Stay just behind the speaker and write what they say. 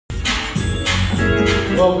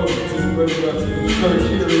welcome to Refuge Church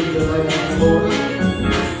here in Deland, Florida.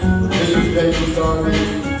 Bishop Darby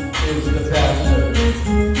is the pastor.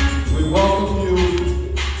 We welcome you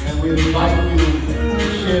and we invite you to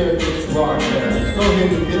share this broadcast. Go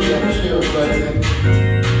ahead and get that share button.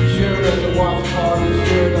 Share it at the watch party,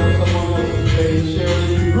 share it on someone else's page, share it in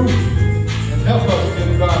your group, and help us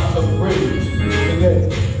give God some praise today.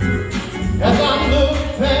 As I look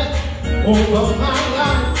back over my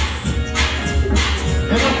life,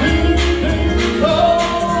 and I feel things so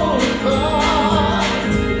far,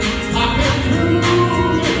 I can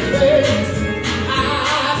truly say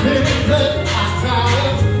I've been blessed. I got a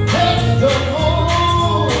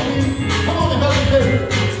testimony. Come on and help me say it.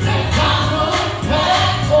 As I look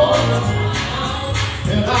back over my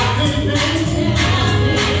life, and I feel things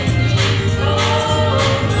so far,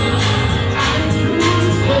 I can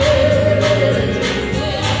truly say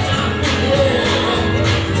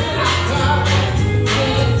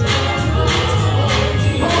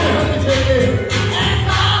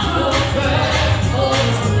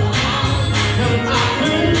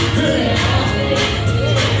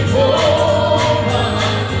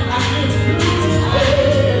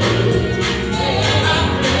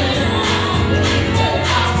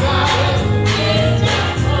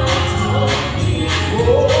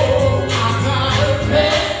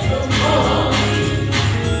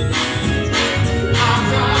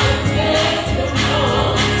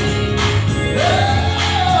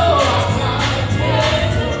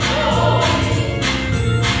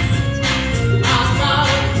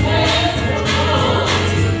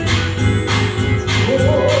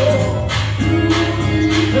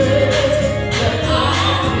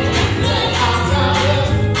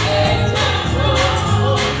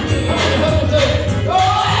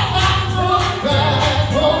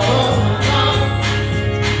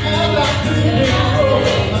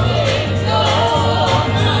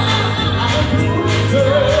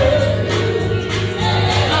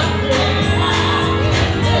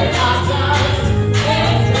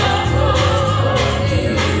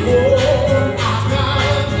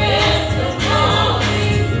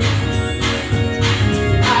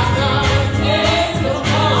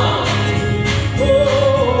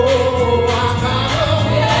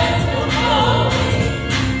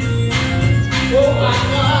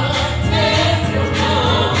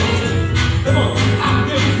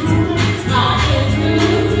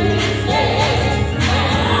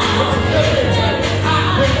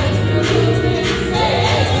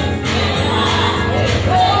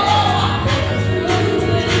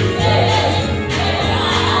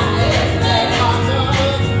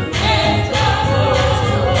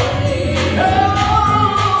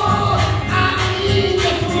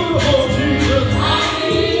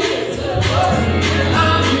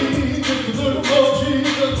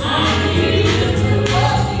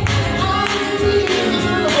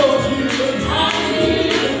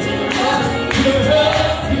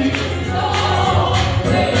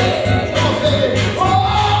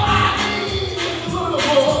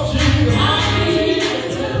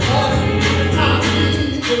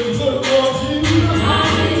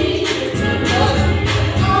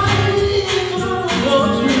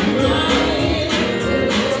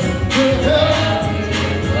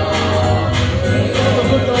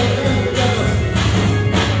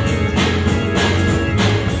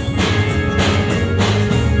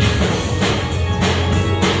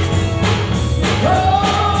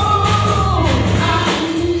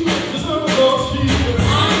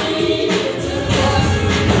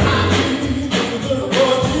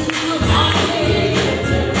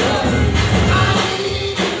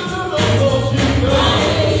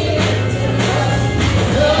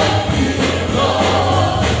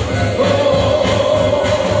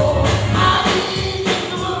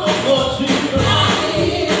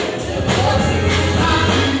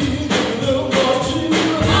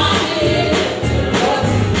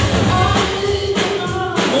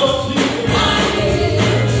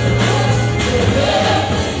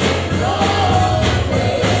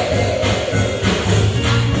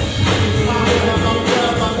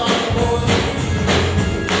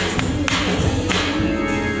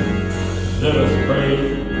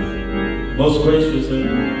Most gracious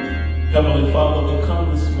and Heavenly Father, we come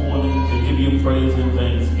this morning to give you praise and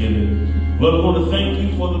thanksgiving. Lord, we want to thank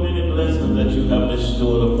you for the many blessings that you have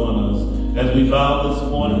bestowed upon us. As we bow this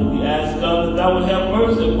morning, we ask, God, that thou would have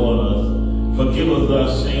mercy upon us. Forgive us our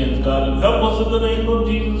sins, God, and help us in the name of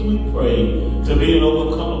Jesus, we pray, to be an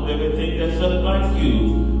overcomer of everything that's unlike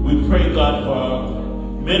you. We pray, God, for our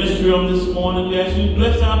ministry on this morning. We ask you to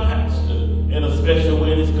bless our pastor in a special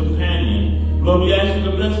way and his companion. Lord, we ask you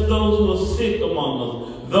to bless those who are sick among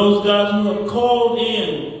us, those, God, who have called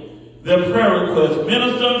in their prayer requests.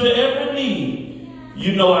 Minister unto every need.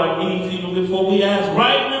 You know our needs even before we ask.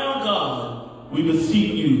 Right now, God, we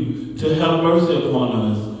beseech you to have mercy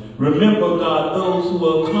upon us. Remember, God, those who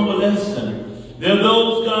are convalescent. There are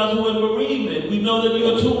those, God, who are bereavement. We know that you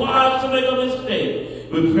are too wise to make a mistake.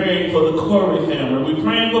 We're praying for the Corey family. We're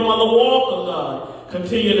praying for Mother Walker, God.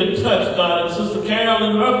 Continue to touch, God, and Sister Carol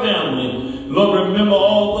and her family. Lord, remember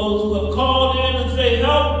all those who have called in and say,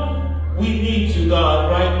 help. We need you, God,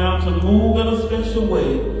 right now to move in a special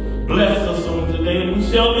way. Bless us on today, and we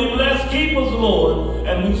shall be blessed. Keep us, Lord,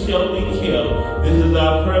 and we shall be kept. This is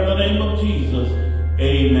our prayer in the name of Jesus.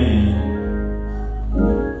 Amen.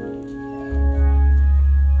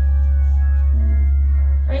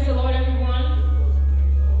 Praise the Lord, everyone.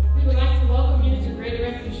 We would like to welcome you to Greater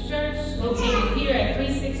Refuge Church, located here at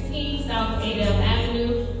 316 South Adel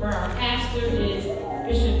Avenue, where our pastor is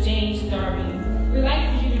Bishop James Darby. We'd like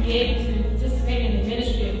for you to be able to participate in the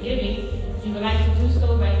ministry of giving. If you would like to do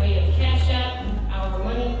so by way of Cash App,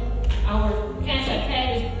 our Cash App tag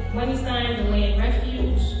is $Deland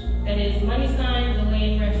Refuge. That is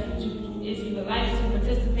 $Deland Refuge. If you would like to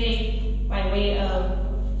participate by way of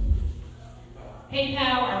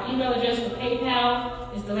PayPal, our email address for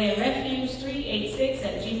PayPal is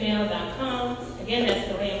delandrefuge386@gmail.com. Again, that's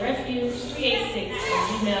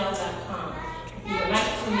delandrefuge386@gmail.com. If you would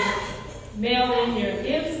like to mail in your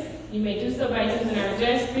gifts, you may do so by using our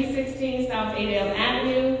address, 316 South Adel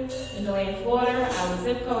Avenue in Deland, Florida. Our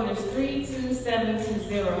zip code is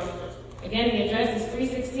 32720. Again, the address is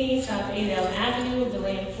 316 South Adel Avenue,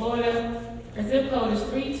 Deland, Florida. Our zip code is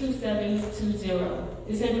 32720.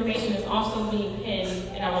 This information is also being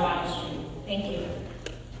pinned in our live stream. Thank you.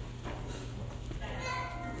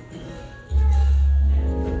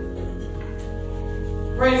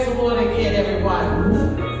 Praise the Lord again, everyone.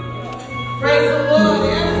 Praise the Lord,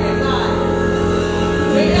 everybody.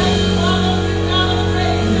 We got to follow the God of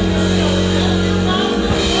praise.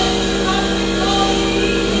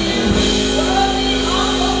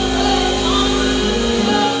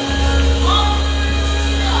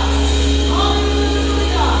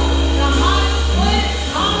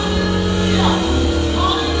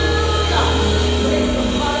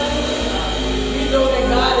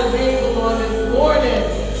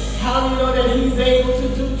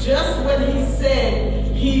 Just what he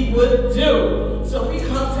said he would do. So we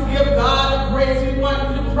come to give God a praise. We want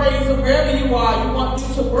you to praise him wherever you are. We want you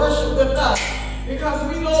to worship with us. Because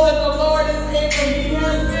we know that the Lord is able. He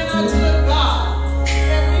has been a good God.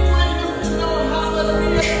 And we want you to know how much we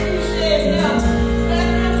appreciate him. Let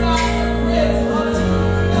him God the praise. Hallelujah.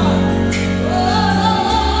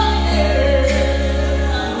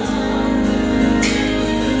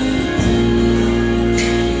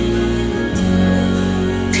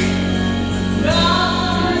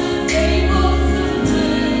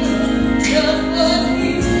 Just what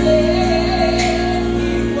he said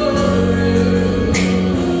he would do.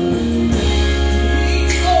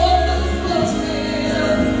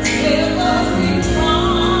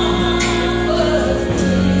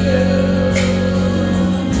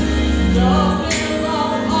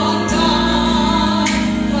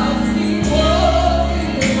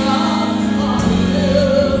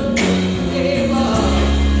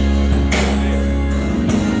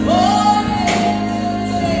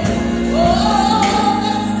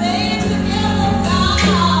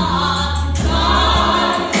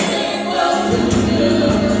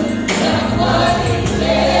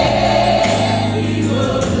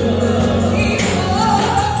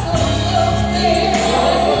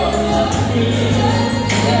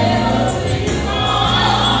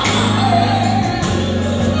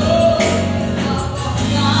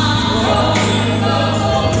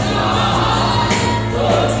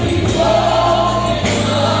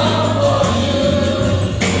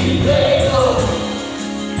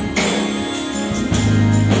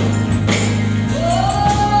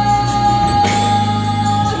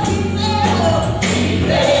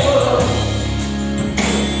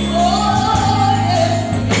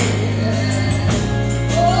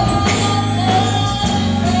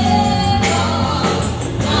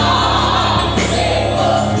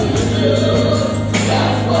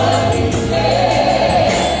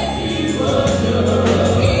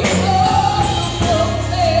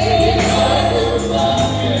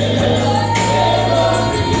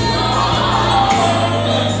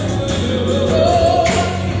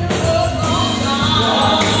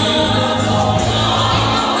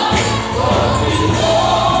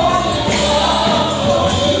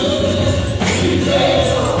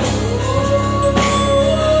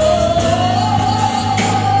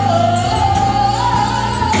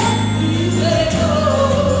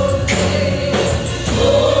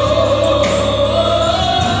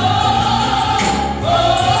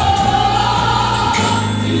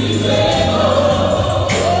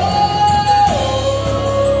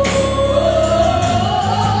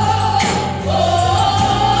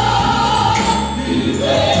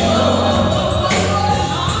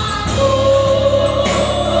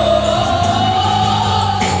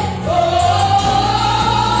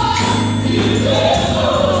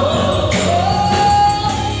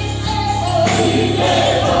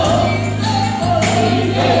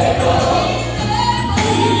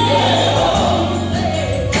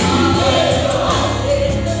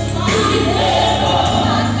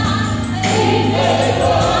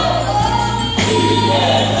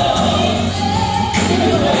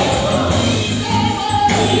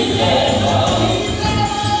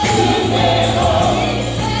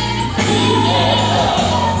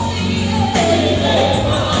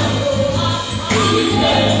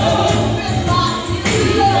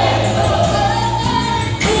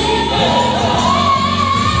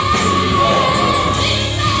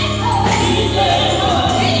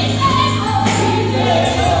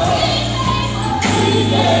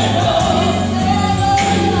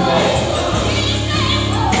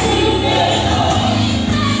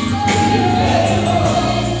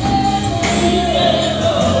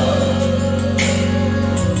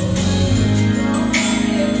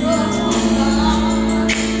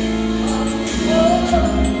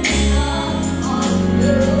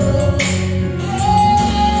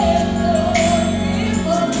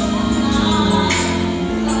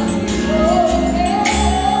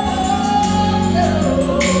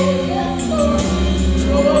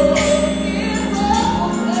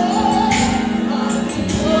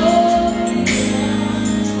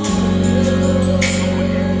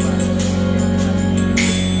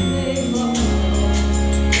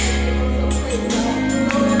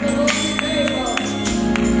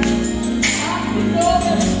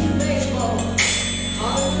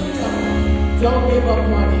 give up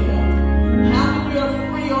on him? How many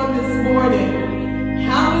are free on this morning?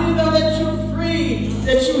 How many know that you're free,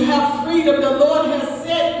 that you have freedom? The Lord has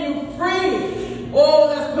set you free. Oh,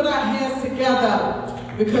 let's put our hands together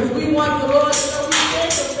because we want the Lord to know we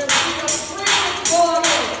thank him that we are free this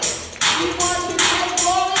morning. We want to give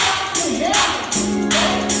glory back to him.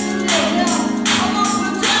 Thank you to him. Come on,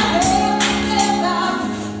 put your hands together.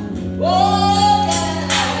 Oh,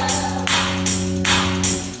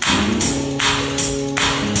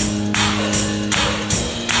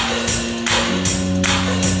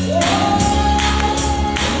 yeah.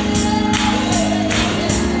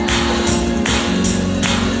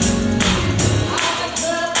 I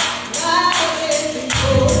could fly away.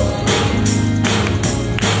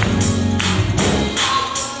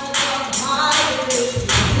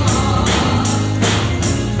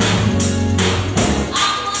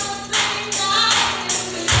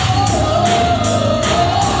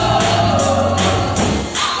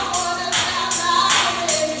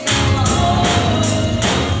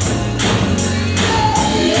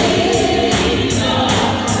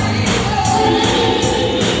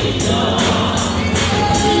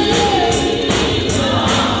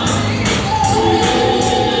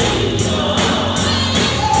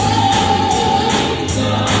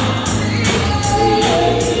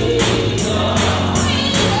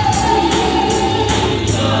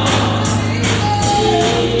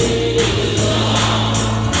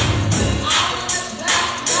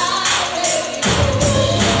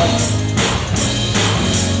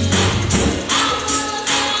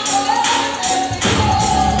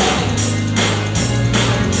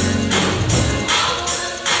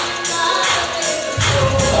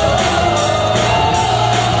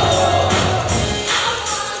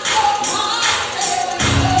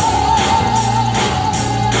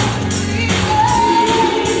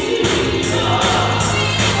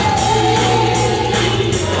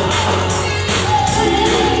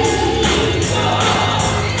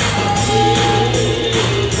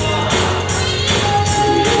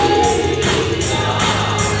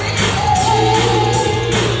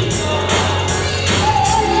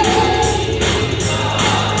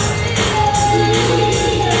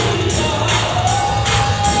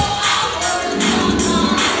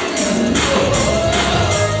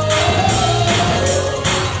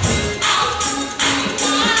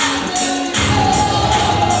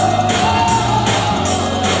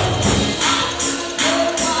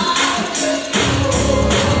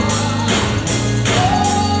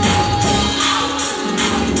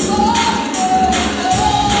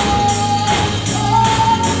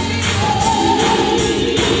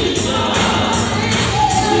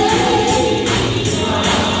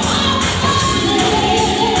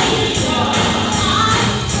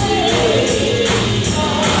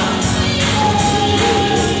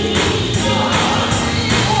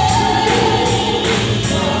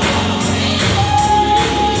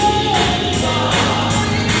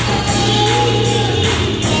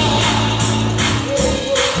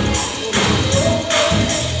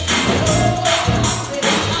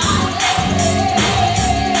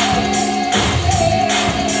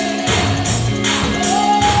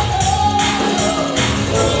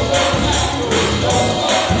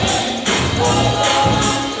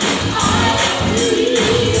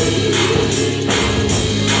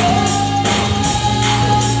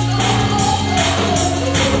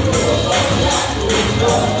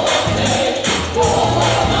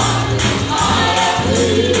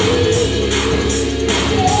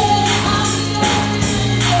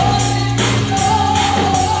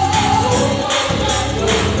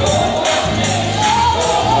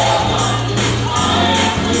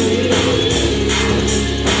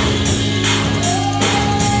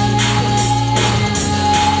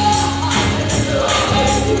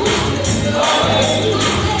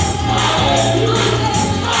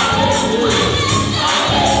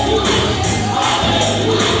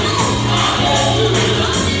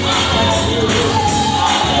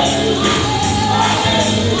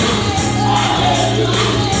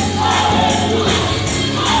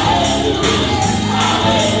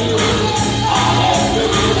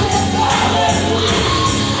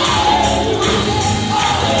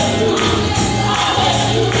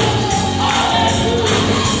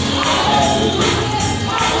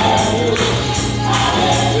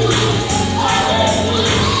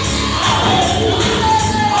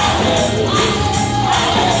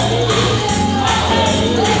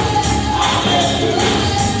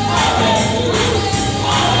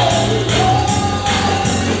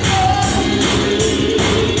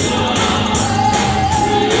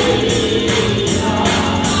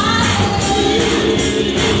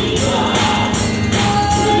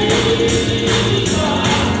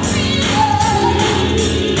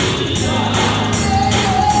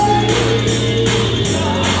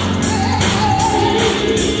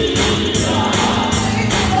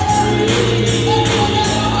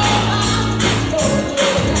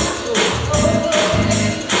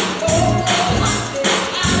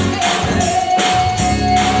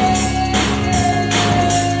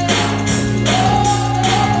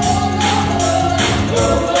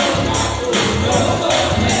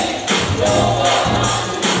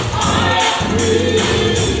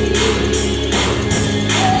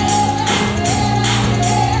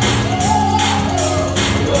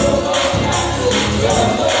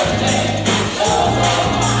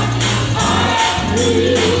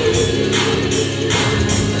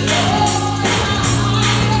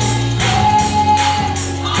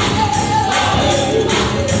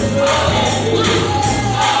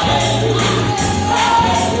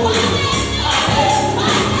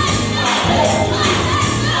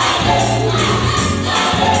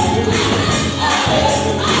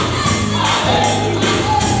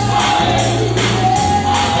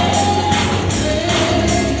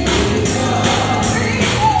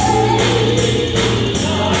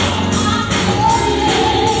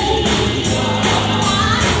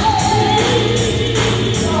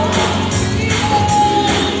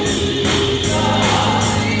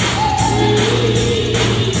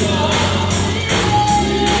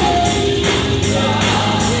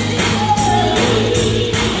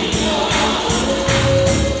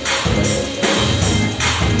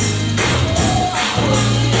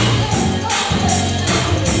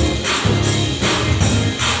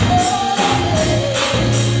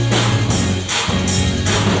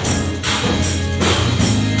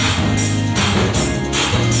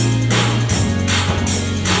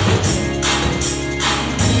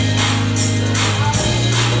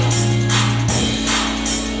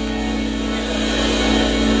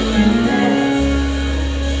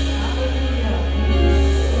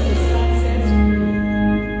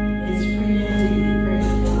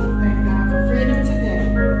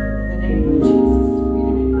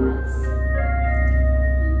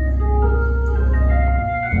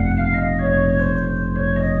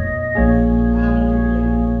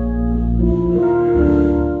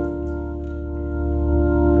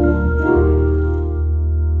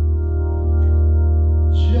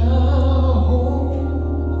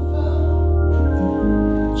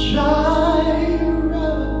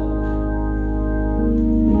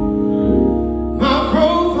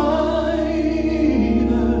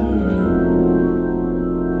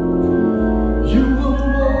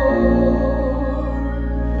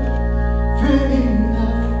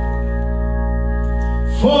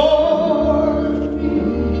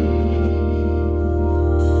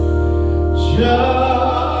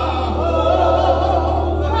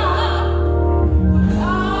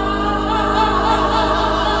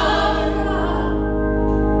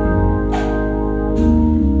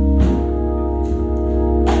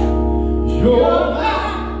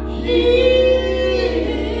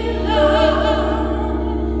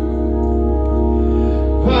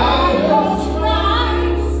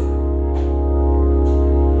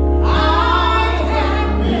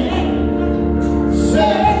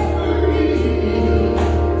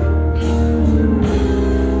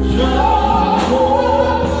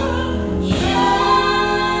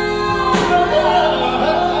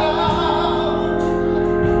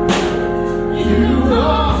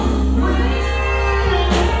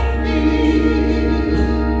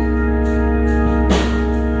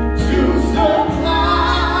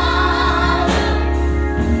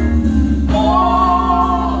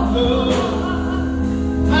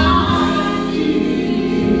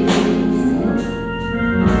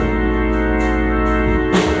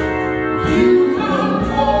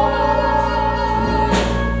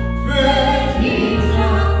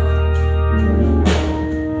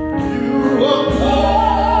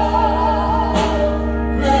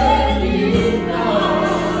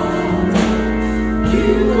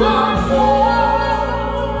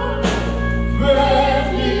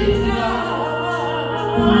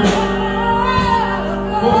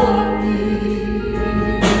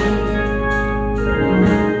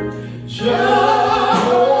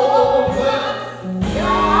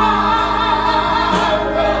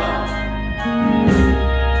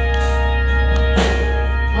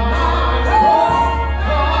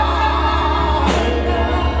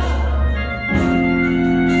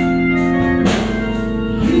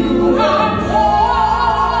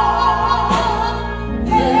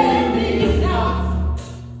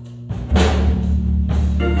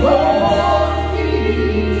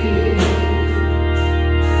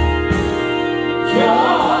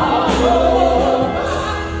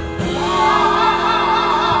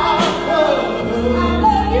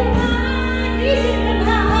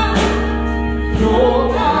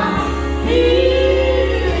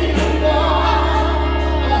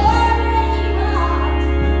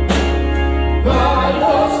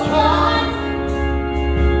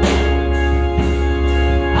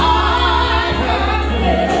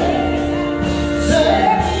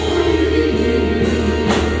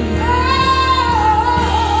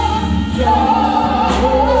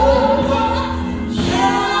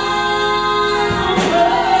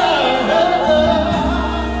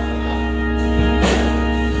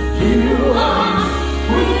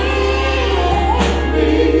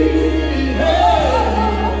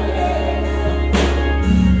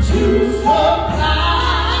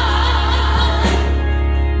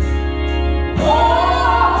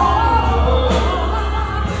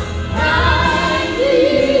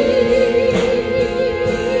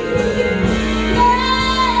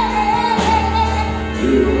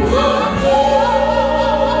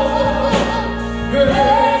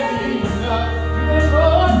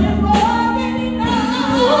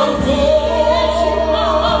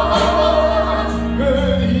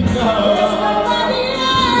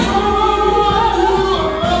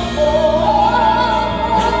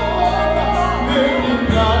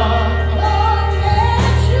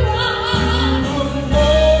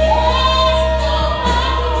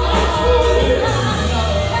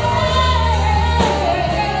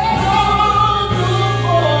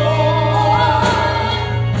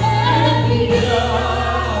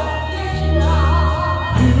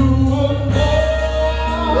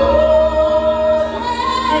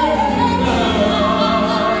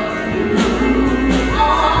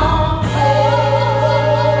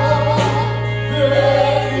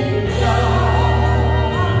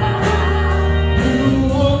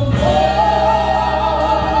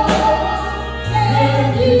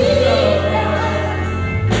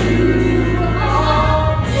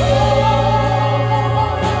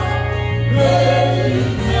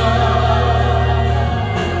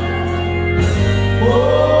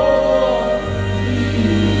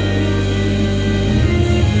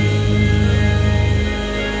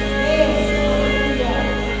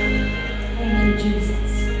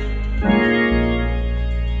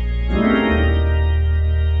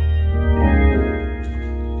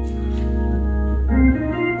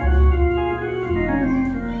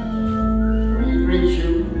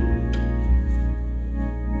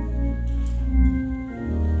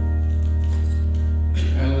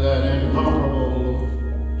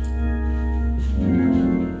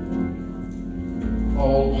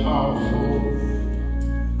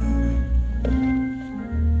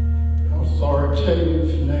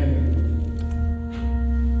 authoritative name.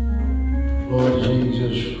 Lord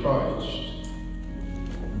Jesus Christ.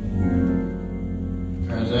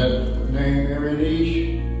 As that name every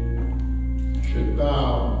knee should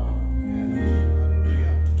bow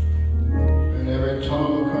and every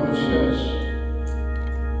tongue confess,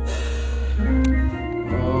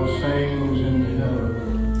 all things in heaven,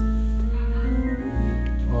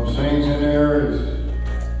 all things in the earth,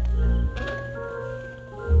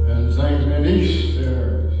 and things beneath the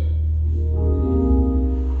earth,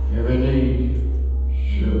 every knee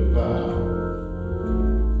should bow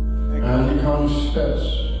and confess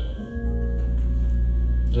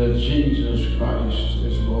that Jesus Christ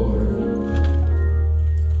is Lord,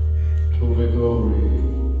 to the glory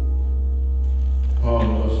of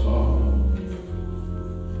the Father.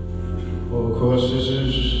 Well, of course, this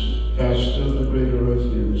is Pastor of the Greater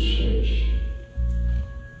Refuge Church,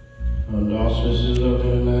 and auspices of the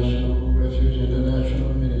International Refuge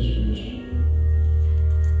International Ministries.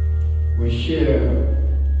 We share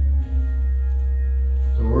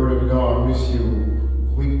the Word of God with you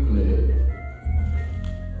weekly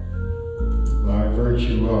by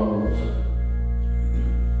virtue of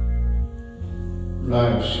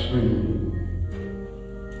live streaming.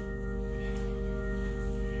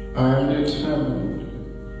 I am determined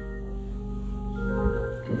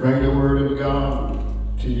to bring the Word of God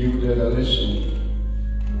to you that are listening.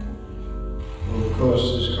 Well, of course,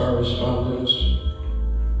 this correspondence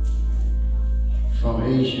from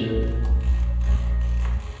Asia,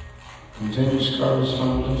 continuous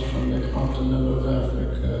correspondence from the continent of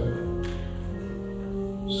Africa,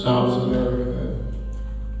 South America,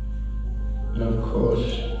 and of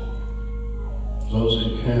course, those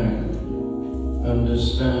that can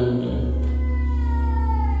understand,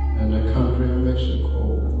 and the country of Mexico,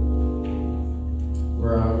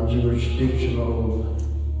 where I'm jurisdictional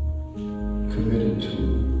committed to,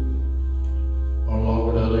 along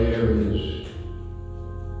with other areas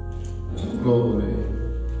globally.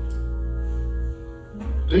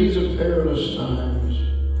 These are perilous times,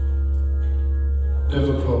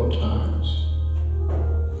 difficult times,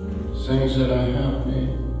 things that are happening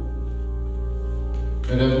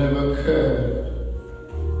that have never occurred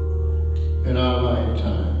in our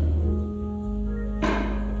lifetime.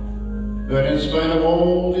 But in spite of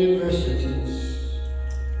all the adversities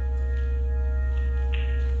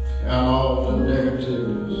and all the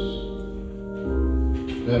negatives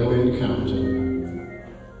that we encounter,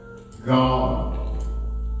 God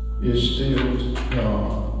is still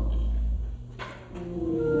God.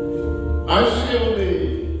 I feel the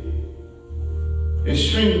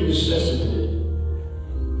extreme necessity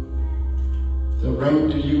to bring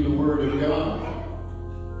to you the Word of God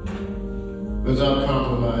without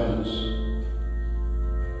compromise.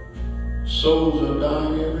 Souls are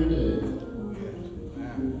dying every day.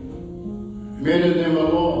 Many of them are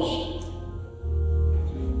lost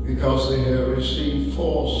because they have received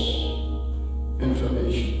false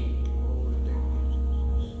information.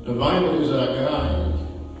 The Bible is our guide.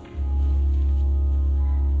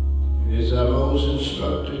 It is our most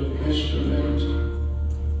instructive instrument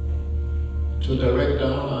to direct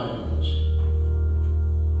our lives.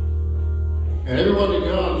 And everyone that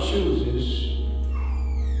God chooses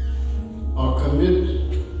or commit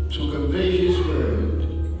to convey His Word,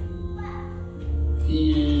 He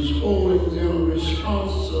is holding them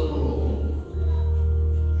responsible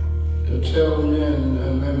to tell men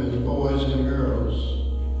and women, boys and girls,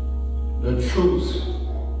 the truth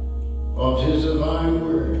of His divine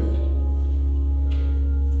Word.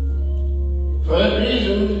 For that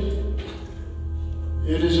reason,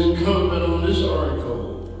 it is incumbent on this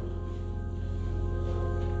oracle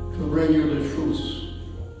to bring you the truth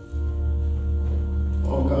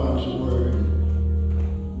of God's Word.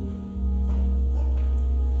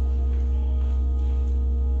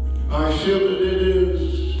 I feel that it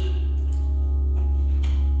is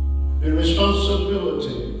a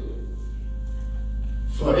responsibility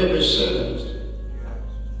for every servant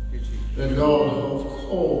that God has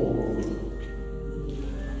called,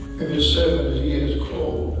 every servant that He has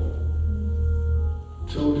called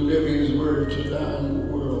to deliver His Word to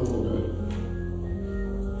thine world,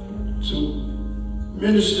 to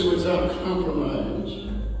minister without compromise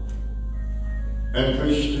and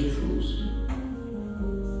preach the truth.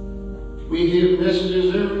 We hear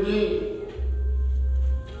messages every day.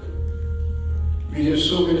 We hear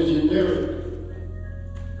so many generic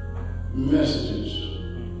messages.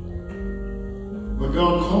 But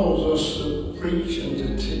God calls us to preach and to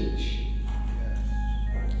teach.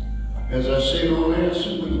 As I said on last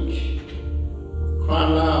week, cry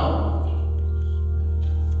loud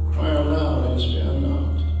and spare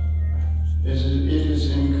not. It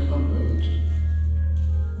is incumbent,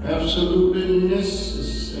 absolutely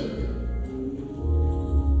necessary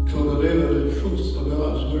to deliver the truth of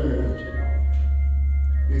God's word,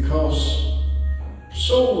 because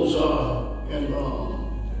souls are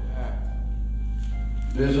involved.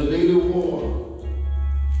 There's a daily war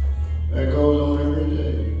that goes on every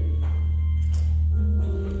day.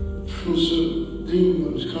 Prince of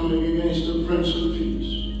demons coming against the Prince of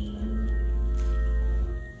Peace.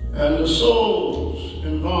 And the souls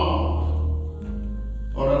involved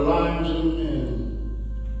are the lives of men.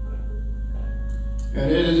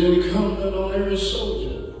 And it is incumbent on every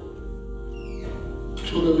soldier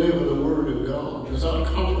to deliver the word of God without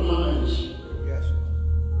compromise. Yes.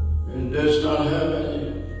 It does not have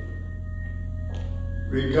any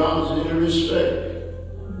regards, any respect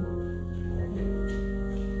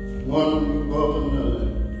one above another,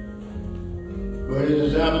 but it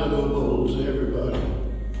is applicable to everybody.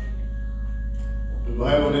 The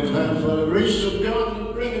Bible declares, for the grace of God to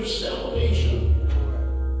bring salvation,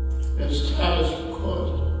 as Titus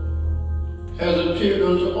recorded, has appeared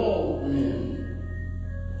unto all men,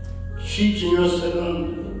 teaching us that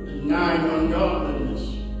denying ungodliness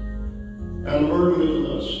and worldly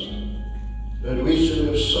lust, that we should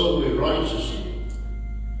live soberly, righteously,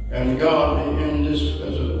 and godly in this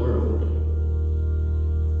present world.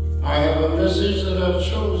 I have a message that I've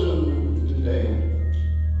chosen today.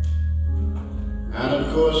 And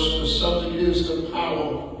of course, the subject is the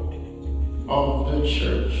power of the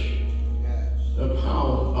church. The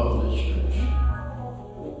power of the church.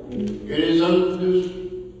 It is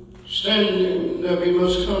understanding that we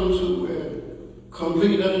must come to a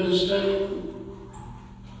complete understanding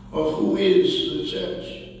of who is the church.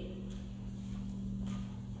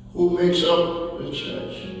 Who makes up the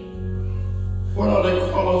church? What are the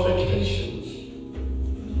qualifications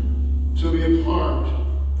to be a part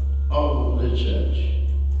of the church?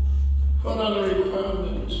 What are the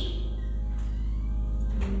requirements?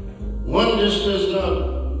 One just does not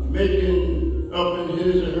make it up in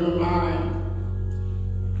his or her mind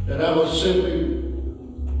that I will simply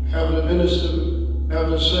have the minister, have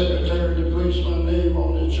the secretary to place my name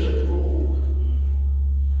on the church roll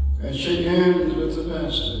and shake hands with the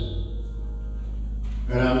pastor,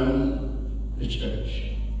 and I'm in the church.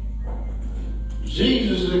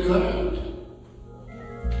 Jesus declared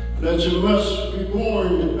that you must be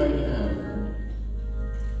born again,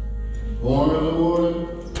 born of the water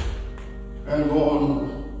and born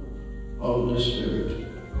of the Spirit.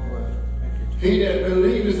 He that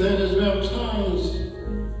believeth and is baptized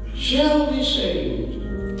shall be saved,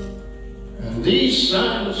 and these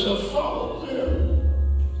signs shall follow them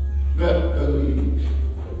that believe.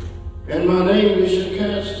 In my name they shall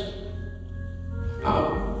cast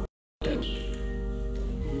out devils.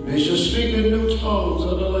 They shall speak in new tongues,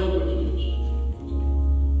 other languages.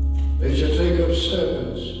 They shall take up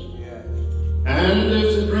serpents. And if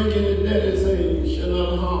they drink any deadly thing, it shall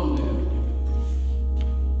not harm them.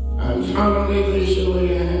 And finally they shall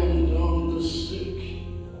lay hands on the sick,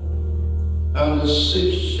 and the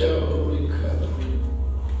sick shall recover.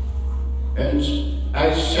 And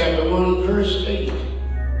Acts chapter 1, verse 8.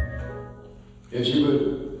 If you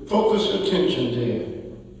would focus attention there,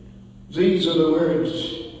 these are the words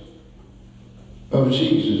of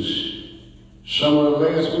Jesus. Some of the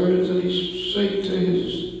last words that he said to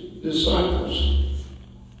his disciples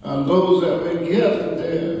and those that were gathered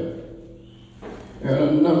there in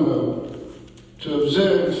a number to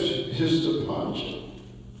observe his departure,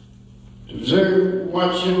 to observe,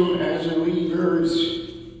 watch him as he leave earth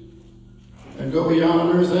and go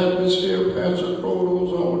beyond earth's atmosphere, past the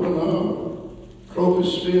portals, on and on,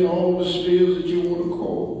 crocus spear, all the spears that you want to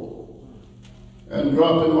call, and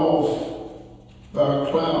drop him off by a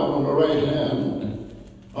cloud on the right hand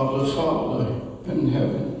of the Father in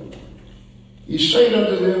heaven. He said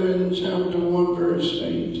unto them in chapter 1, verse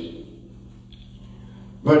 8,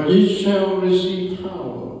 but ye shall receive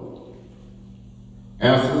power.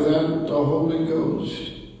 After that, the Holy Ghost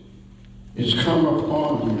is come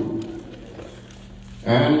upon you,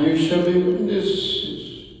 and you shall be witnesses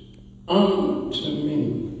unto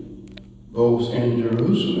me, both in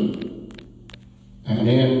Jerusalem and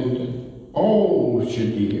in all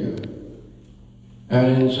Judea,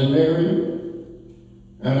 and in Samaria,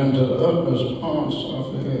 and unto the utmost parts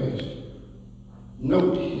of the earth.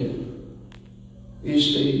 Note here, he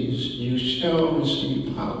says, you shall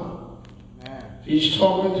receive power. He's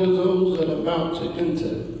talking to those that are about to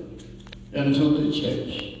enter into the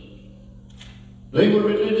church. They were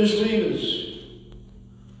religious leaders.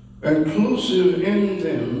 Inclusive in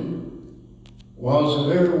them was the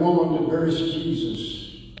very woman that birthed Jesus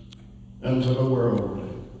into the world.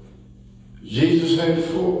 Jesus had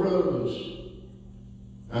 4 brothers,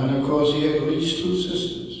 And of course, he had at least 2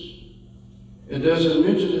 sisters. It doesn't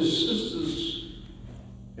mention his sisters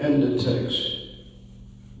in the text,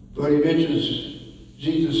 but he mentions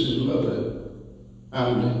Jesus' mother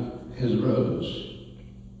and his brothers.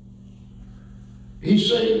 He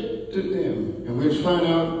said to them, and we'll find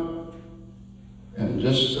out in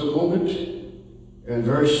just a moment, in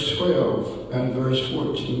verse 12 and verse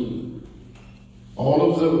 14,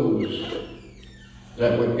 all of those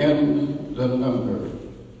that were in the number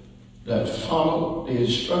that followed the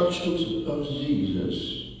instructions of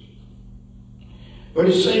Jesus. But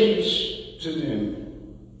he says to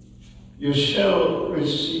them, you shall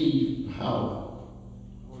receive power.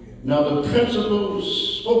 Now the principal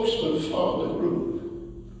spokesman for the group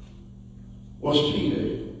was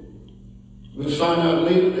Peter. We'll find out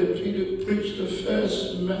later that Peter preached the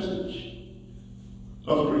first message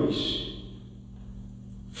of grace.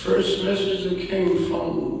 First message that came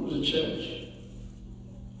from the church.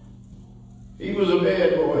 He was a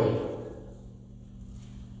bad boy.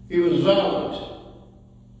 He was violent,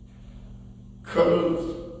 cut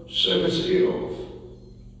servants ill,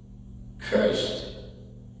 cursed,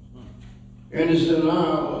 in his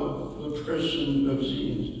denial of the person of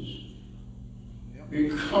Jesus.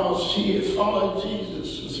 Because he had followed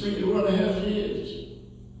Jesus for 3.5 years.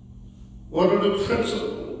 One of the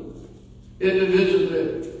principal individuals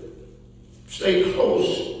that stayed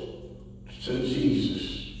close to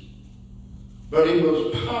Jesus. But he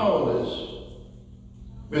was powerless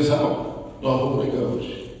without the Holy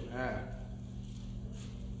Ghost.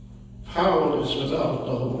 Powerless without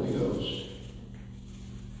the Holy Ghost.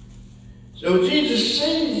 So Jesus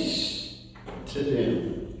says to them,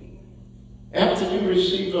 after you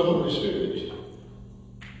receive the Holy Spirit,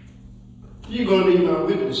 you're going to be my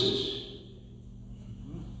witnesses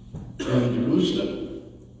in Jerusalem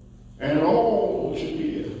and all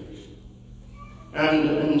Judea and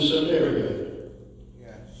in Samaria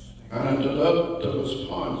and the uttermost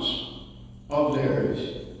parts of the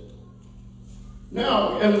earth.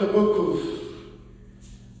 Now, in the book of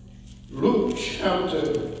Luke,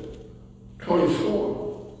 chapter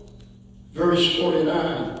 24, verse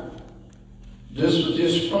 49, this was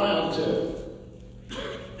just prior to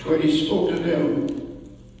when he spoke to them,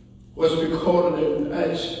 was recorded in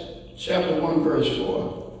Acts chapter 1, verse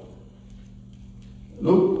 4.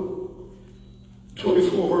 Luke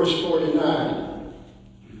 24, verse 49.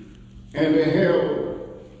 And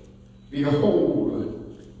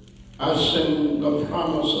behold, I send the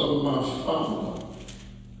promise of my Father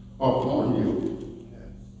upon you.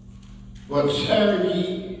 But tarry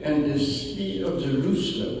ye in the city of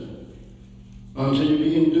Jerusalem until you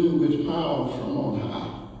be endued with power from on high.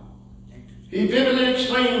 He vividly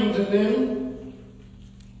explained to them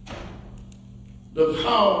the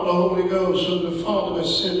power of the Holy Ghost whom the Father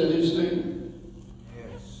has sent in his name.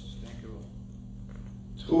 Yes, thank you, Lord.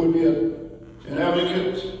 Who would be an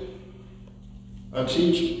advocate, a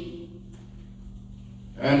teacher,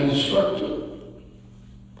 an instructor,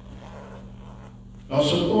 a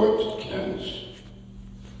support cast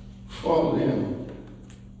for them.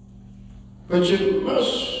 But you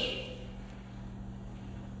must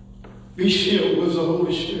be filled with the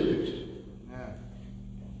Holy Spirit. Yeah.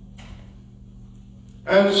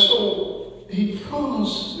 And so he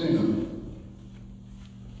promised them.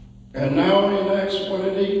 And now in Acts 1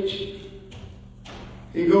 and 8,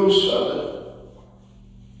 he goes further.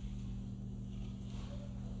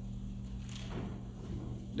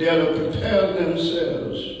 They are to prepare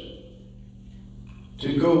themselves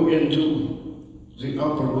to go into the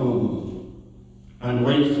upper room and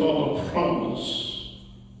wait for the promise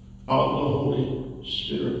of the Holy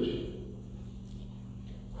Spirit.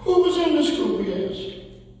 Who was in this group, we ask?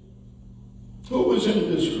 Who was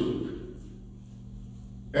in this group?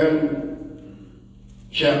 In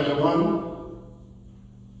chapter 1,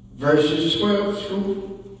 verses 12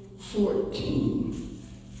 through 14.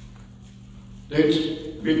 Then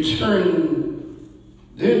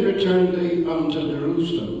returned they unto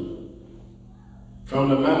Jerusalem from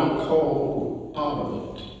the mount called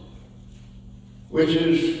Olivet, which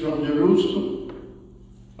is from Jerusalem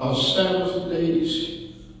a Sabbath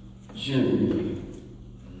day's journey.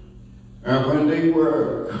 And when they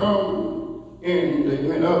were come in, they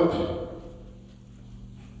went up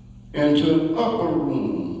into an upper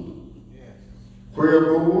room, where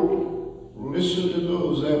Lord listened to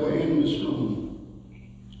those that were in this room,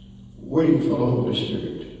 waiting for the Holy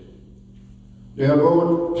Spirit. There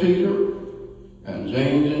abode Peter and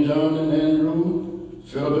James and John and Andrew,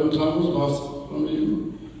 Philip and Thomas,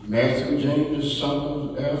 Bartholomew, Matthew, James, the son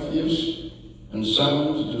of Alphaeus, and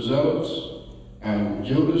Simon the Zealot, and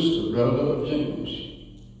Judas, the brother of James.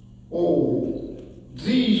 Oh,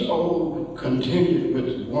 these all continued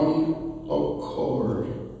with one accord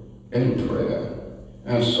in prayer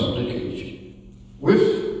and supplication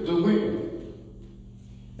with the women,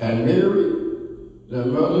 and Mary, the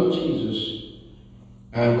mother of Jesus,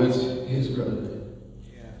 and with his brother.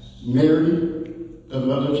 Yes. Mary, the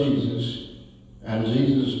mother of Jesus, and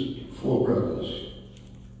Jesus' 4 brothers.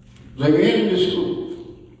 They were in this group.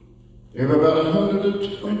 There were about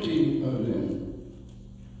 120 of them.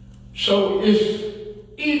 So if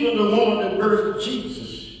even the woman that birthed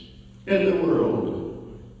Jesus in the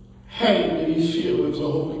world had to be filled with the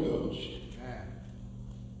Holy Ghost,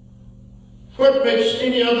 what makes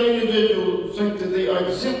any other individual think that they are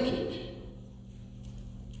exempted?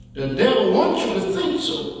 The devil wants you to think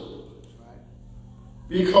so,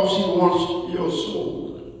 because he wants your soul.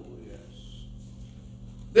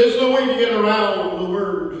 There's no way to get around the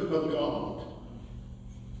word of God.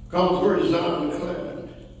 God's word is ironclad.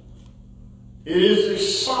 It is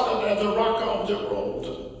as solid as the rock of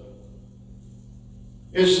Gibraltar.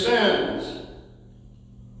 It stands.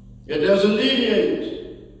 It doesn't deviate.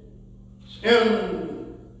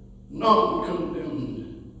 And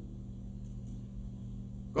non-condemned.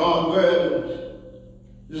 God's word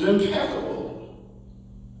is impeccable.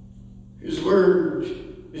 His word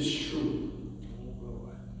is true.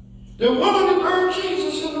 The woman that birthed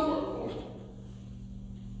Jesus in the world,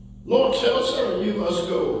 Lord tells her, you must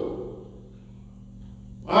go.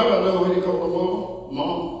 I don't know what he called her,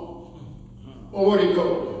 mom. Or what he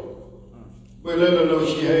called her. But let her know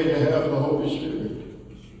she had to have the Holy Spirit.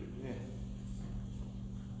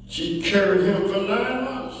 She carried him for 9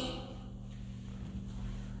 months.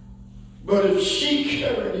 But if she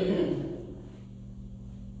carried him,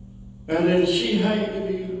 and then she had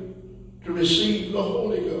to receive the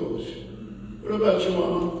Holy Ghost. What about you,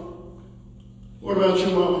 mama? What about you,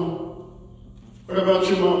 mama? What about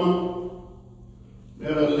you, mama?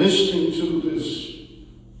 That are listening to this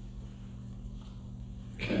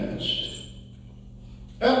cast.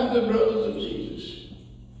 And the brothers of Jesus.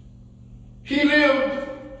 He lived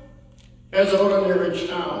as an ordinary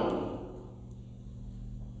child.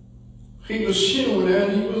 He was human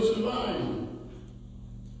and he was divine.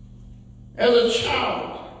 As a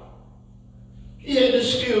child, he had the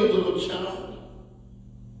skills of a child.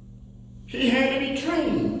 He had to be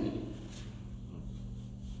trained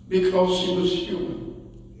because he was human.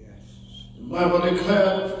 Yes. The Bible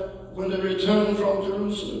declared when they returned from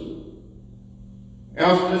Jerusalem,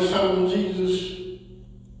 after they found Jesus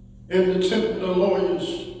in the temple, the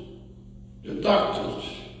lawyers, the doctors,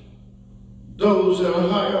 those that are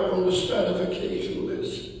high up on the stratification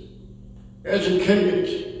list,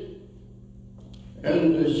 educated,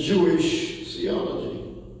 and the Jewish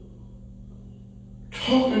theology,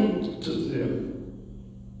 talking to them,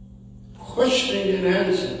 questioning and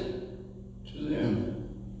answering to them.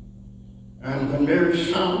 And when Mary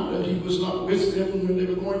found that he was not with them when they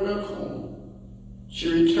were going back home,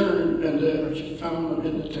 she returned and there she found him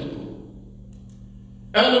in the temple.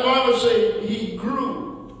 And the Bible says he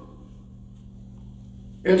grew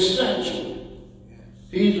in stature.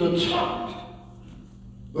 He's a child,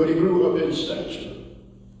 but he grew up in stature.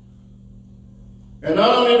 And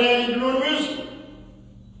not only that, he grew in wisdom.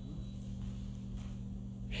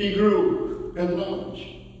 He grew in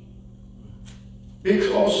knowledge.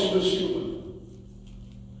 Because he was human.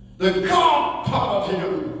 The God part of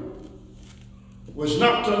him was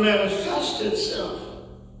not to manifest itself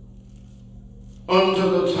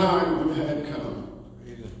until the time had come.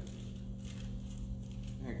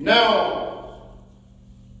 Now,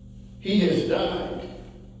 he has died.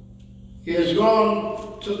 He has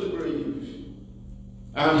gone to the grave.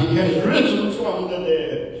 And he has risen from the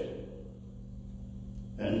dead.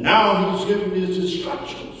 And now he's giving his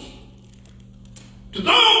instructions to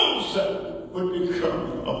those that would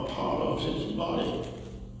become a part of his body.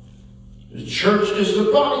 The church is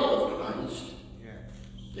the body of Christ.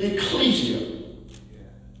 The ecclesia.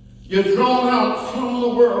 You're drawn out from the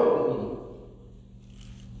world.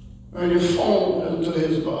 And you're formed into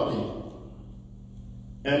his body.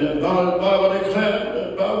 And the Bible declared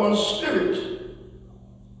that by one Spirit,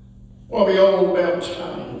 or be all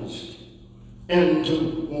baptized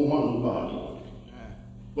into one body,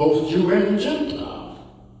 both Jew and Gentile.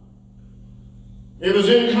 It was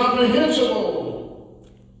incomprehensible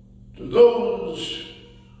to those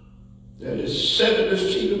that is set at the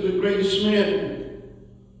feet of the greatest men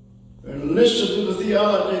and listen to the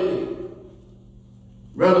theology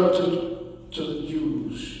relative to the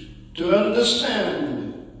Jews, to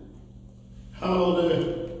understand how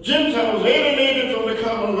the Gentiles alienated from the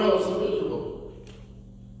commonwealth of Israel,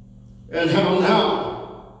 and how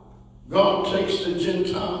now God takes the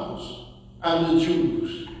Gentiles and the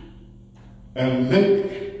Jews and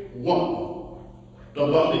make one the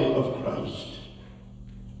body of Christ.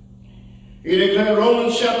 He declared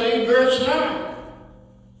Romans chapter 8, verse 9.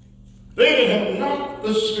 They that have not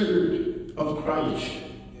the Spirit of Christ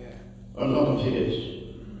are not of his.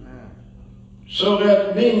 So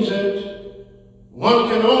that means that one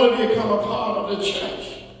can only become a part of the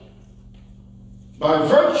church by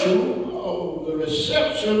virtue of the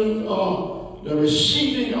reception or the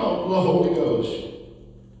receiving of the Holy Ghost.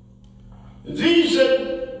 These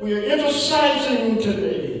that we are emphasizing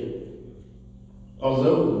today are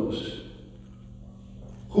those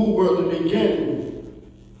who were the beginning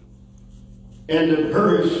and the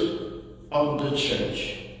birth of the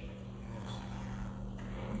church.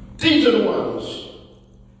 These are the ones.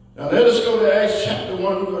 Now let us go to Acts chapter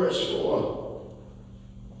 1, verse 4.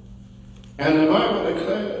 And the Bible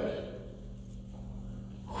declared,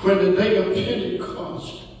 when the day of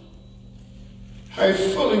Pentecost had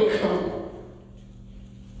fully come,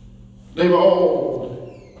 they were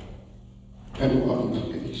all in one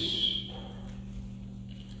place.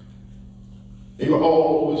 They were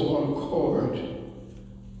all with one accord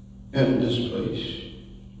in this place.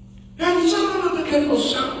 And suddenly there came a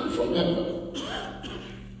sound from heaven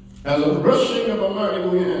as a rushing of a mighty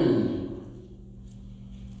wind,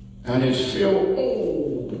 and it filled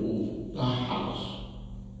all the house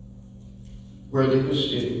where they were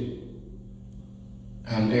sitting.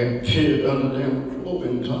 And there appeared unto them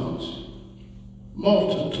cloven tongues,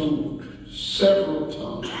 multitude, several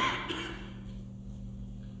tongues,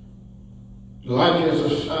 like as a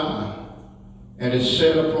fire, and it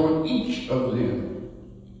sat upon each of them.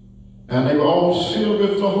 And they were all filled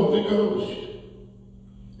with the Holy Ghost,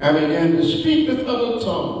 and began to speak with other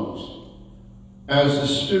tongues as the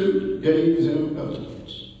Spirit gave them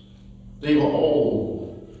utterance. They were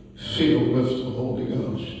all filled with the Holy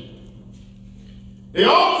Ghost. They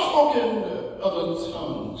all spoke in other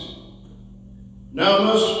tongues. Now I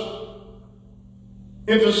must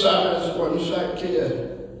emphasize one fact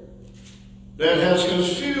here that has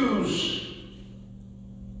confused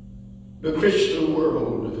the Christian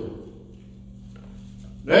world.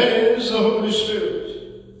 That is the Holy Spirit.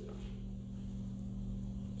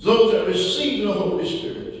 Those that receive the Holy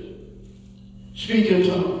Spirit speak in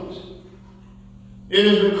tongues. It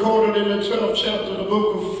is recorded in the 12th chapter of the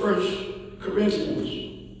book of 1 Corinthians.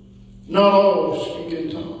 Not all speak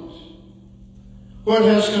in tongues. What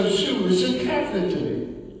has confused is incapacity.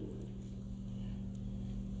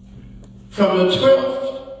 From the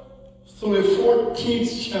 12th through the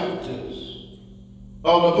 14th chapters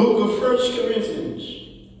of the book of 1 Corinthians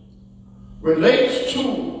relates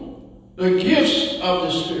to the gifts of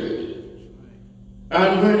the Spirit.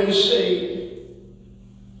 And when he say,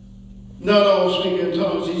 not all speak in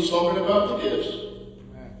tongues, he's talking about the gifts.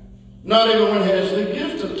 Not everyone has the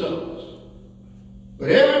gift of tongues. But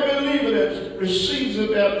every believer that receives the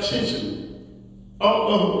baptism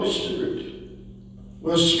of the Holy Spirit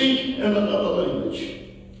will speak in another language.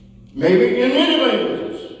 Maybe in many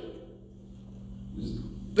languages.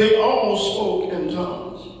 They all spoke in tongues.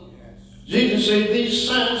 Jesus said, these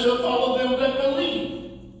signs shall follow them that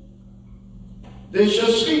believe. They shall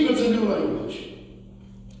speak with a new language.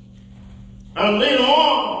 And later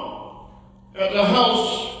on, at the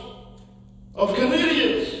house of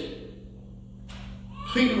Cornelius,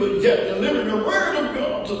 people would get delivered the word of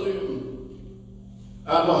God to them.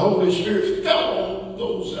 And the Holy Spirit fell on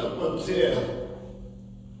those that were there.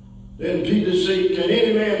 Then Peter said, can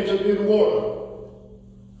any man forbid water,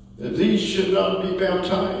 that these should not be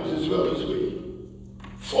baptized as well as we?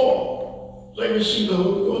 For they received the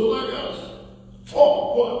Holy Ghost like us.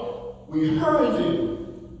 For what? We heard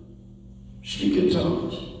them speak in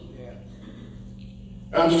tongues. Yeah.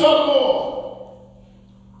 And furthermore,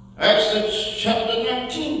 Acts chapter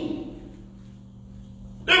 19,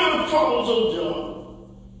 they were the followers of John.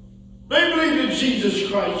 They believed that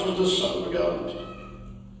Jesus Christ was the Son of God,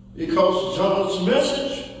 because John's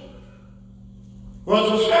message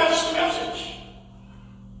was the first message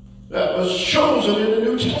that was chosen in the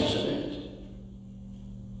New Testament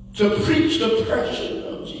to preach the person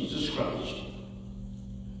of Jesus Christ.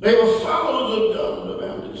 They were followers of John the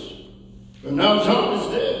Baptist. But now John is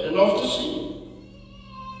dead and off the scene.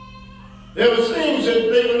 There were things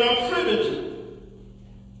that they were not privy to.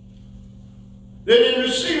 They didn't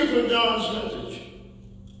receive it from John's message,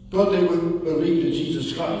 but they would believe that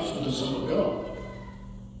Jesus Christ was the Son of God.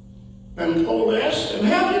 And Paul asked them,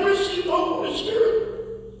 have you received the Holy Spirit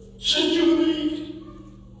since you believed?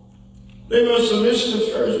 They must have missed the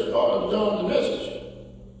first part of John's message.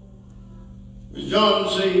 As John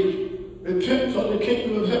said, repent, for the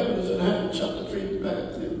kingdom of heaven is at hand, chapter 3 of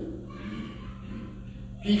Matthew.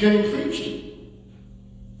 he came preaching,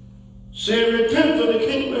 saying, repent, for the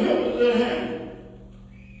kingdom of heaven is at hand.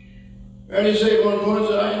 And he said one point,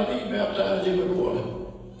 that I indeed baptize you with water,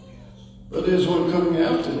 but there's one coming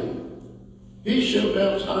after me. He shall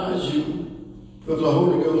baptize you with the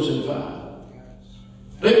Holy Ghost and fire.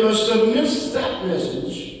 They must have missed that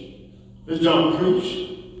message that John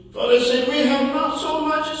preached. For they said, we have not so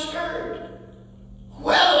much as heard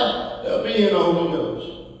whether there'll be in the Holy Ghost.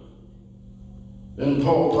 Then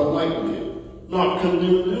Paul politely, not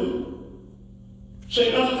condemned them,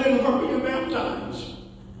 say, other than where we are baptized.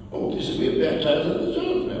 Oh, they said, we are baptized under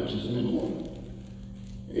John's baptism in water.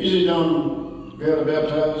 He said, John, we are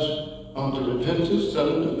baptized unto repentance,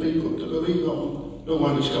 telling the people to believe on the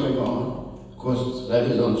one who's coming on. Of course, that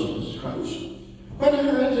is on Jesus Christ. When they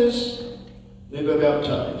heard this, they were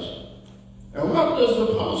baptized. And what does the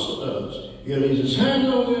apostle do? He lays his hand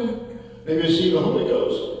on them, they receive the Holy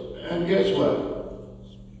Ghost, and guess what?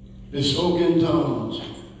 They spoke in tongues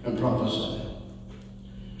and prophesied.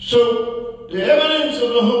 So, the evidence of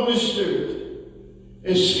the Holy Spirit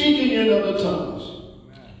is speaking in other tongues.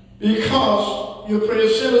 Because you pray a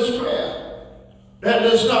sinner's prayer that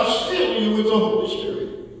does not fill you with the Holy Spirit.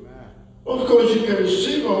 Well, of course, you can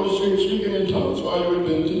receive the Holy Spirit speaking in tongues while you're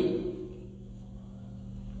repenting.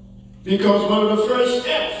 Because one of the first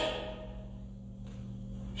steps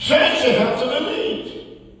says you have to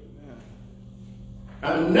believe.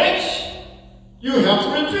 And next, you have to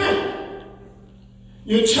repent.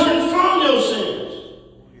 You turn from your sins.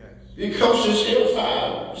 Because you say a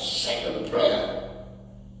 5-second prayer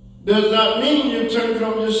does not mean you turn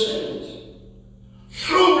from your sins.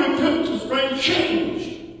 True repentance brings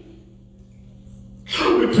change.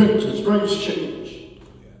 True repentance brings change.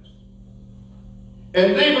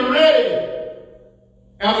 And they were ready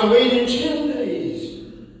after waiting 10 days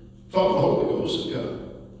for the Holy Ghost to come.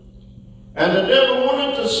 And the devil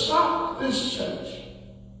wanted to stop this church.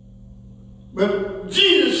 But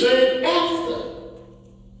Jesus said after,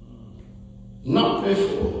 not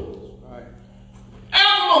before.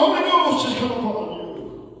 After the Holy Ghost has come upon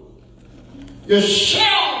you, you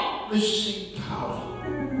shall receive power.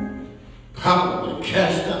 Power to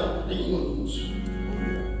cast out demons.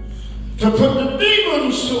 To put the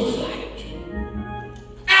demons to flight.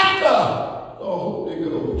 After the Holy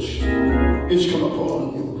Ghost is come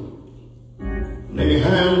upon you. Lay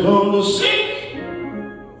hands on the sick,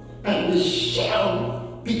 and they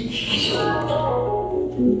shall be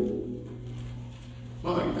healed.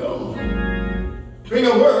 My God. Bring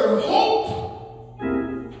a word of hope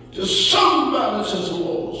to somebody that's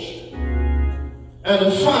lost and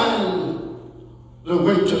to find the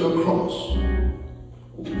way to the cross.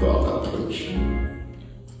 Oh God, I preach.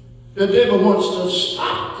 The devil wants to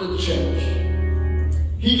stop the church.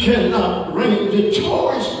 He cannot reign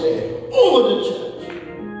victoriously over the church.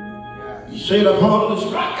 He said, upon this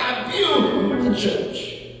rock I build the church,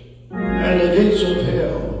 and the gates of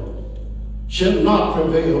hell shall not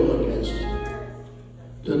prevail against it.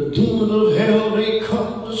 The demons of hell, they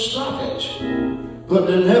come to stop it, but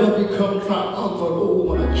they never become triumphant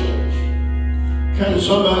over the church. Can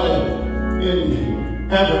somebody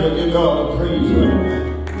in Africa give God a praise right now?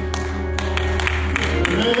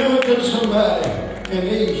 Can somebody in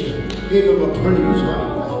Asia give him a praise right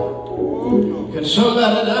now? Can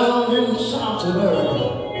somebody down in South America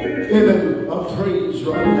give him a praise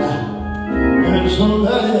right now? Can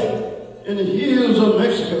somebody in the hills of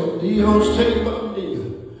Mexico, Dios te bendiga,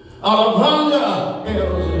 Alabama,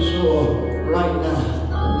 El Zor, right now,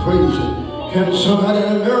 praise Him. Can somebody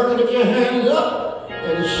in America lift your hands up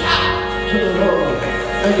and shout to the Lord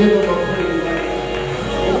and give Him a praise right now?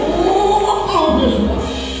 Oh, this rock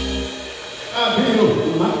I build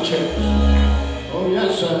my church. Oh,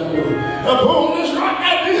 yes, I do. Upon this rock I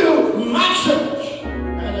build my church,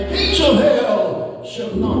 and the gates of hell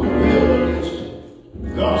shall not prevail against it.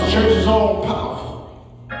 God's church is all powerful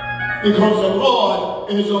because the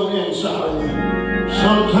Lord is on the inside of you.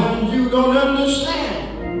 Sometimes you don't understand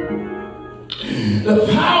the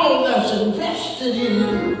power that's invested in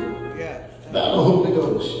you by the Holy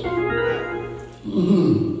Ghost.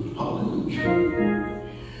 Hallelujah.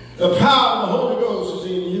 The power of the Holy Ghost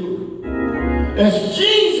is in you. That's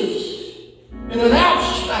Jesus in an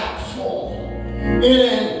abstract form, in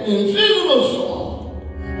an invisible form,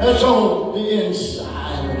 that's on the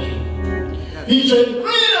inside of you. He said,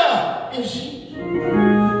 greater is He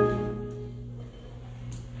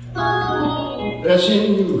that's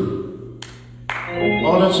in you,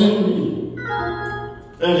 or that's in me,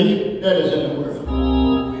 than he that is in the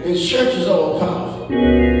world. His church is all powerful.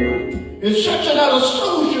 His church is not a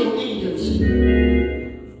social agency.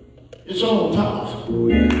 It's all powerful.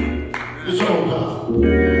 It's all powerful.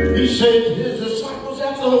 said to his disciples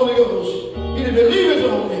after the Holy Ghost, he that believeth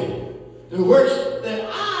on me, the works that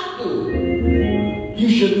I do, you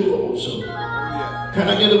should do also. Can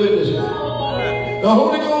I get a witness here? The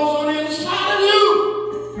Holy Ghost on the inside of you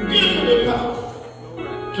gives you the power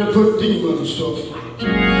to put demons to flight. The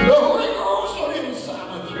Holy Ghost on the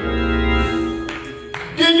inside of you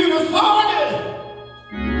gives you the authority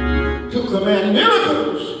to command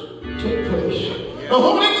miracles to take place. The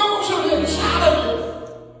Holy Ghost on the inside of you,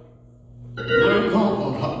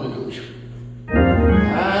 hallelujah,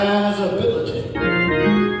 has ability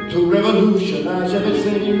to revolutionize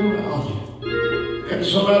everything around you. Can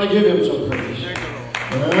somebody give him some praise?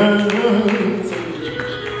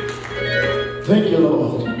 Thank you,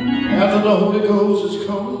 Lord. After the Holy Ghost has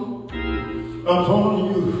come upon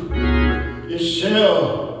you, you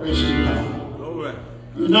shall receive power.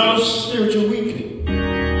 You're not a spiritual weakling.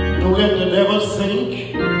 Don't let the devil think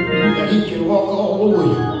that he can walk all over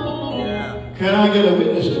you. Can I get a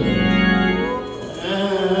witness of that?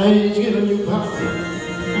 He's giving you power.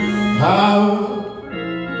 Power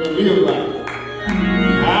to live life.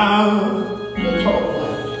 Power to talk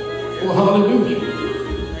life. Oh, hallelujah.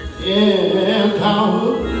 And power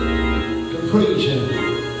to praise him.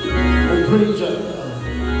 And praise him.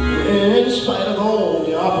 In spite of all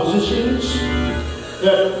the oppositions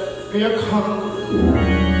that may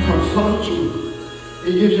confront you,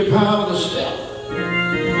 he gives you power to step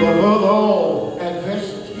above all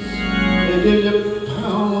adversities. He gives you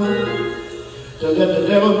power to let the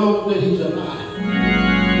devil know that he's a lie.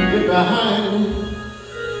 Get behind him.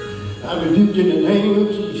 I rebuke you in the name of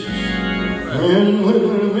Jesus. When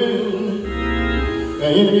the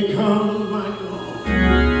enemy comes, my God,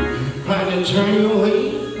 trying to turn you away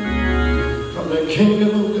from the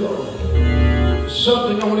kingdom of God,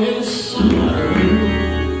 something on the inside of you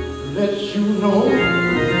lets you know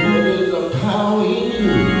that there's a power in you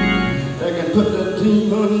that can put the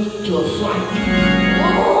demons to a flight.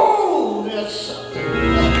 Oh, there's something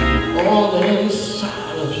on the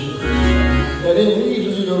inside of you that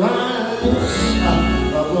enables you to rise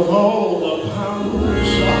above all the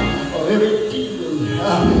powers of every demon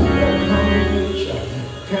that comes against you.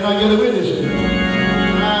 Can I get a witness?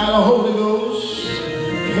 The Holy Ghost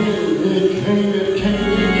came, it came.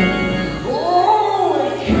 Oh,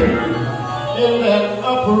 it came in that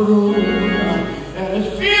upper room, and it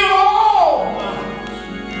filled all the house.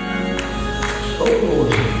 Oh,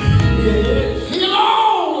 Lord. It filled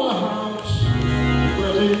all the house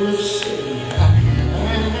where they were sitting.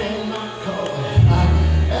 And my God,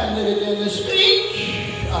 and they began to speak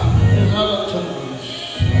in other tongues.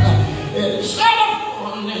 It set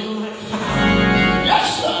upon them like fire. Yes,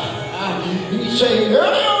 sir. He said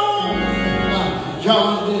early on, John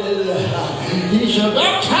did, he shall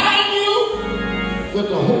baptize you with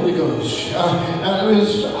the Holy Ghost. And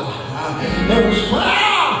there was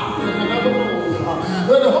fire in another room.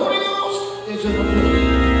 But the Holy Ghost is in the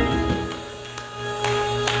place.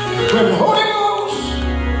 When the Holy Ghost,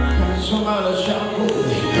 can somebody shout holy?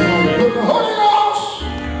 With the Holy Ghost,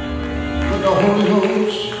 with the Holy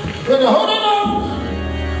Ghost, with the Holy Ghost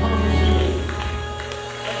comes in.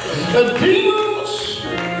 The demons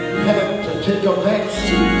have to take a back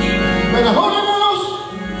seat. When the Holy Ghost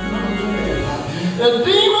comes in, the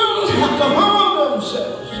demons have to humble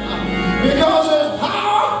themselves because there's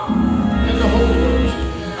power in the Holy Ghost.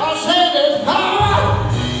 I said there's power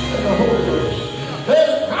in the Holy Ghost.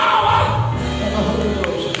 There's power in the Holy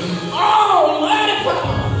Ghost. Almighty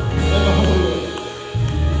power in the Holy Ghost.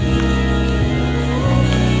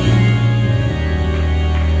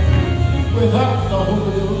 Without the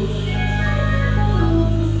Holy Ghost,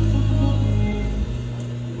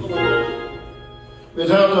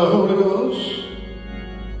 without the Holy Ghost,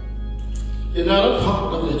 you're not a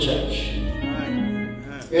part of the church.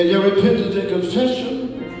 In your repentance and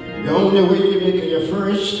confession, the only way you're making your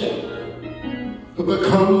first step to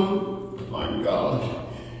become, my God,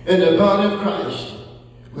 in the body of Christ.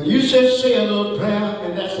 When you say a little prayer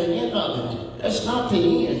and that's the end of it, that's not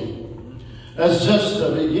the end. That's just the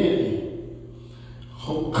beginning.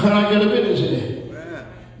 Oh, can I get a witness here?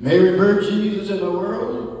 Mary birthed Jesus in the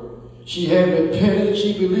world. She had repented.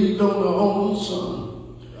 She believed on her own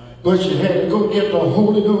son. But she had to go get the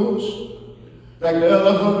Holy Ghost like the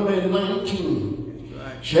other 119.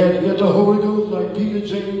 She had to get the Holy Ghost like Peter,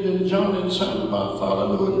 James, and John, and Simon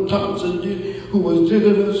Bartholomew, and Thomas, who was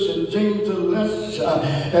Didymus, and James the Less,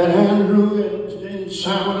 and Andrew, and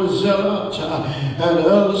Simon the Zealot, and the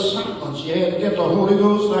other Simon. She had to get the Holy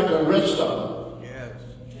Ghost like the rest of them.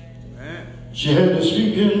 She had to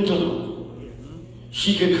speak in tongues.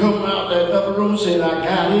 She could come out that upper room and say, I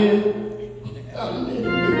got it.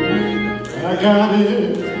 I got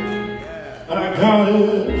it. I got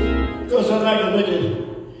it. Because I like to make it.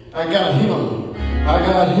 I got him. I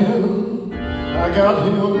got him. I got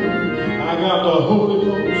him. I got the Holy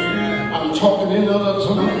Ghost. I'm talking in other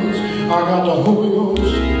tongues. I got the Holy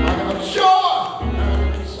Ghost. I got joy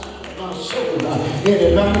inside my soul.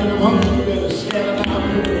 Anybody among you that is scattered out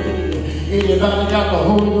here? Anybody got the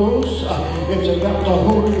Holy Ghost? If you got the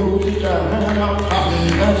Holy Ghost, get your hand out. I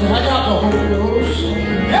got the Holy Ghost.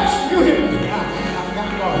 Yes, you hear me. I got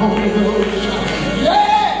the Holy Ghost.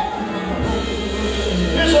 Yeah!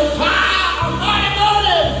 It's a fire of mighty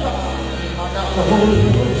morning. I got the Holy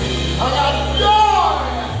Ghost. I got joy.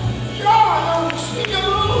 Joy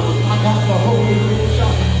unspeakable. I got the Holy Ghost.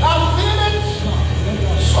 I feel it in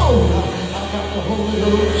my soul. I got the Holy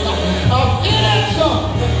Ghost. I feel it in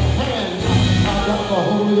my hands. I got the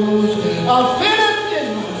Holy Ghost. I feel it in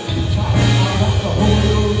my feet. I got the Holy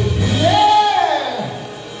Ghost. Yeah!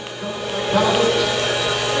 Got it.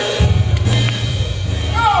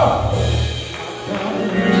 Oh!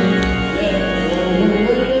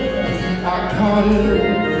 I got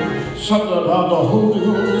it. Something about the Holy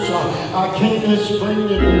Ghost. I can't explain it,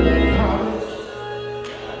 but I got it.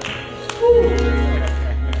 Woo.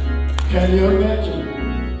 Can you imagine?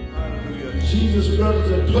 Jesus' brothers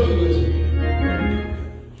that played with him.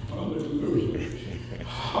 Hallelujah.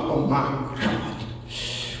 Oh my God.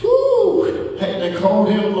 Woo. Hey, they called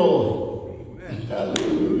him Lord.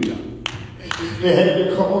 Hallelujah. They had to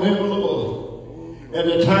call him Lord. At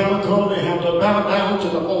the time of call, they have to bow down to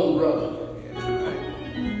their own brother.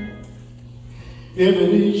 Every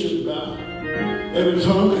knee should bow. Every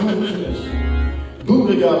tongue confess.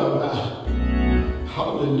 Buddha got to bow.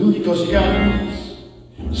 Hallelujah. Because he got knees.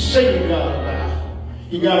 Satan got to bow.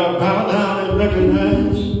 You got to bow down and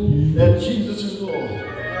recognize that Jesus is Lord.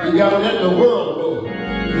 You got to let the world know.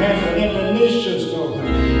 You have to let the nations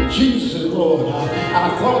know. Jesus is Lord. I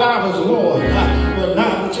thought I was Lord. But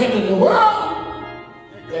now I'm telling the world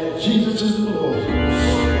that Jesus is Lord.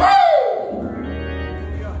 Woo!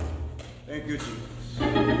 Thank you, Jesus.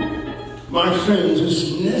 My friends,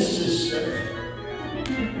 it's necessary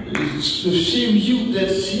to see you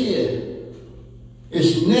that's here.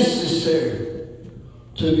 It's necessary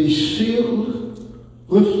to be filled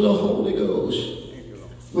with the Holy Ghost,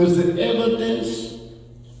 with the evidence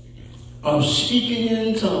of speaking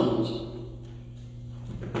in tongues,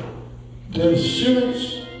 the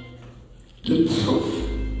assurance, the proof.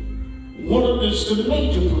 One of this, the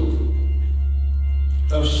major proof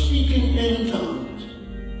of speaking in tongues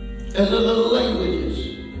and other languages,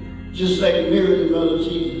 just like Mary, the mother of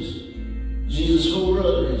Jesus. Jesus' four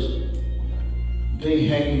brothers, they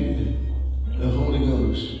had the Holy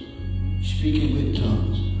Ghost, speaking with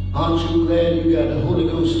tongues. Aren't you glad you got the Holy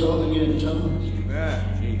Ghost talking in tongues?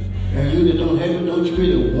 And you that don't have it, don't you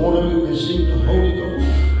really want to receive the Holy Ghost?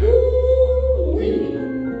 Woo-wee.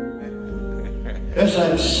 That's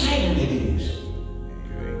how exciting it is.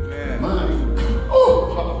 My God.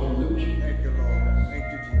 Oh, hallelujah. Thank you, Lord. Thank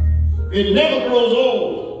you, Jesus. It never grows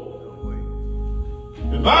old.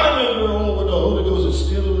 The body may grow old, but the Holy Ghost is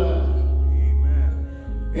still alive. Amen.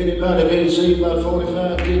 Anybody been saved about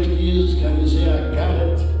 45, 50 years? Can you say, I got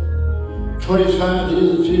it? 25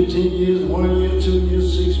 years, 15 years, 1 year, 2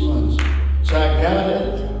 years, 6 months. So I got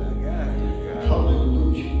it.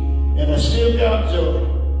 Hallelujah. And I still got joy.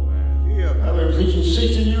 I've been preaching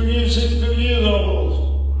 62 years almost.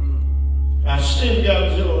 I still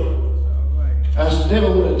got joy. I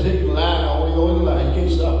never want to take a lie on your own life. You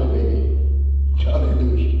can't stop it, baby.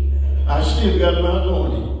 Hallelujah. I still got my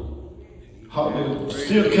anointing. Hallelujah.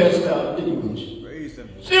 Still cast out demons.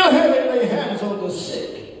 Still having their hands on the sick.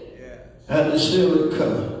 And they still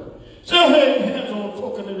recover. Still having hands on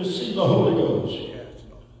folk and they receive the Holy Ghost.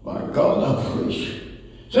 My God, I praise you.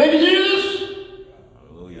 Thank you, Jesus.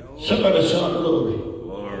 Hallelujah. Somebody shout glory.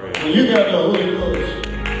 Glory. When you got the Holy Ghost.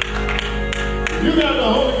 You got the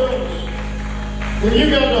Holy Ghost. When you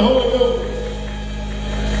got the Holy Ghost.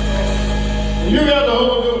 When you got the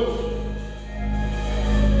Holy Ghost.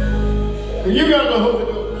 When you got the Holy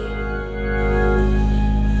Ghost.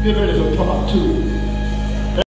 Get ready for part 2.